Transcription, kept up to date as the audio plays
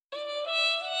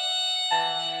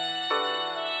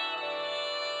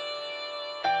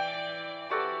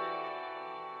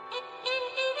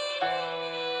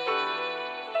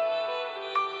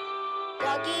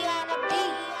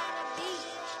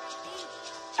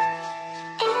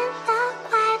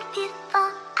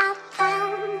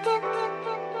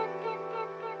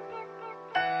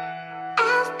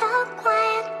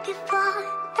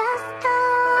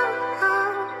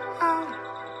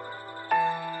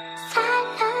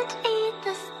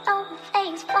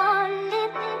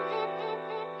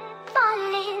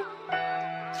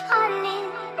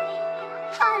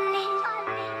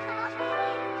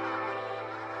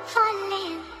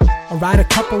write a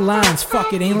couple lines,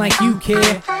 fuck it, ain't like you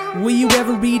care. Will you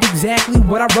ever read exactly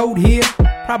what I wrote here?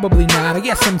 Probably not, I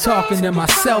guess I'm talking to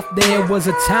myself. There was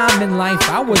a time in life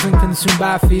I wasn't consumed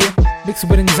by fear, mixed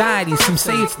with anxiety, some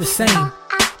say it's the same.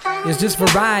 There's just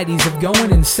varieties of going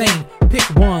insane. Pick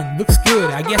one, looks good,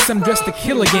 I guess I'm dressed to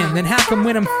kill again. Then how come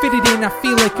when I'm fitted in I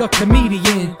feel like a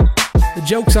comedian? The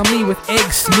joke's on me with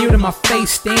eggs smeared in my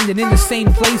face, standing in the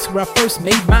same place where I first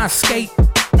made my escape.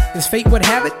 As fate would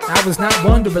have it, I was not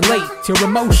one to relate. Your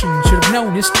emotion should have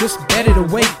known it's just better to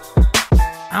wait.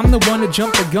 I'm the one to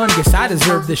jump the gun, guess I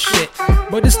deserve this shit.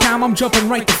 But this time I'm jumping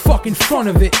right the fuck in front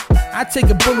of it. I take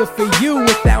a bullet for you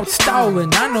without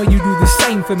stalling. I know you do the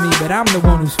same for me, but I'm the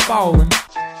one who's falling.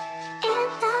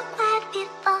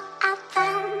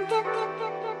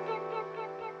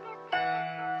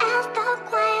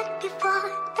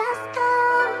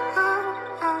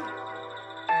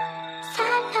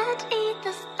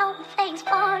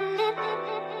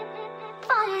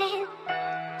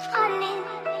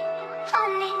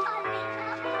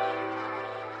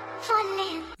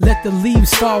 Let the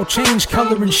leaves fall, change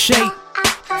color and shape.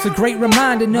 It's a great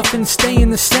reminder, nothing's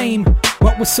staying the same.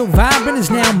 What was so vibrant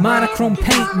is now monochrome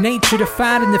paint. Nature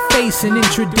defied in the face and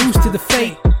introduced to the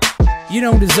fate. You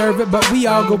don't deserve it, but we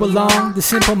all go along. The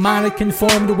simple-minded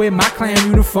conform to wear my clown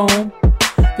uniform.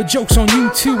 The joke's on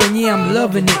you too, and yeah, I'm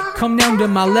loving it. Come down to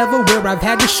my level where I've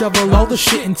had to shovel all the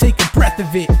shit and take a breath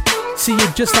of it. See,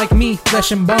 you're just like me,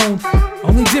 flesh and bone.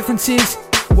 Only difference is,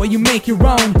 well, you make your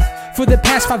own. For the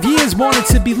past 5 years, wanted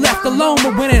to be left alone,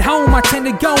 but when at home, I tend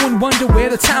to go and wonder where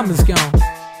the time has gone.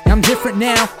 I'm different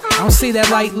now, I don't say that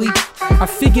lightly. I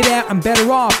figured out I'm better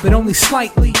off, but only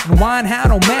slightly. And why and how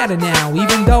don't matter now,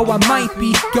 even though I might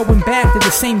be going back to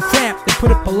the same crap, to put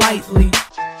it politely.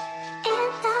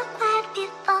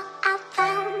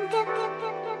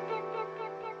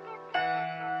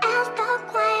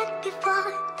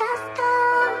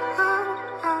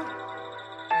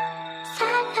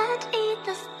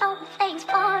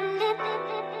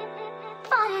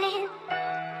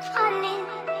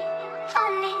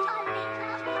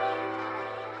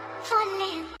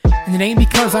 And it ain't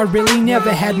because I really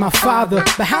never had my father,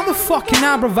 but how the fuck can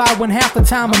I provide when half the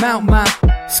time I'm out my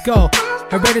skull?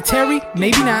 Hereditary?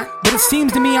 Maybe not, but it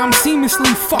seems to me I'm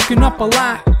seamlessly fucking up a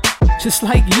lot. Just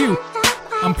like you,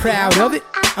 I'm proud of it.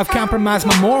 I've compromised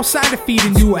my moral side to feed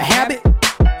into a habit.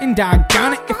 And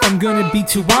doggone it, if I'm gonna be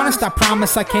too honest, I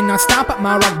promise I cannot stop at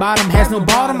my rock bottom. Has no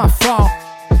bottom, I fall.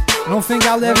 I don't think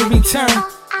I'll ever return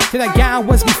to that guy I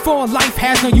was before. Life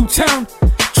has no U-turn.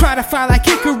 Try to fly like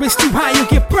Icarus, too high you'll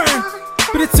get burned.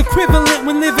 But it's equivalent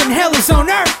when living hell is on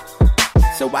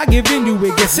earth. So I give into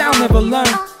it, guess I'll never learn.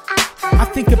 I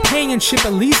think companionship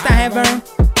at least I have earned.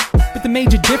 But the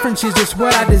major difference is just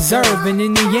what I deserve. And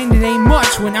in the end it ain't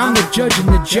much when I'm the judge and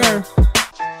the juror.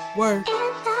 Word.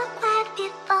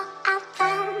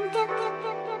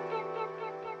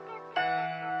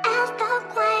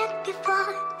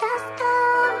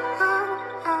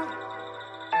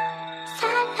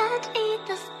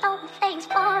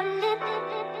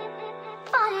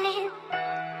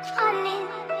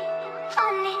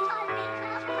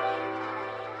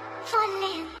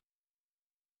 Funny.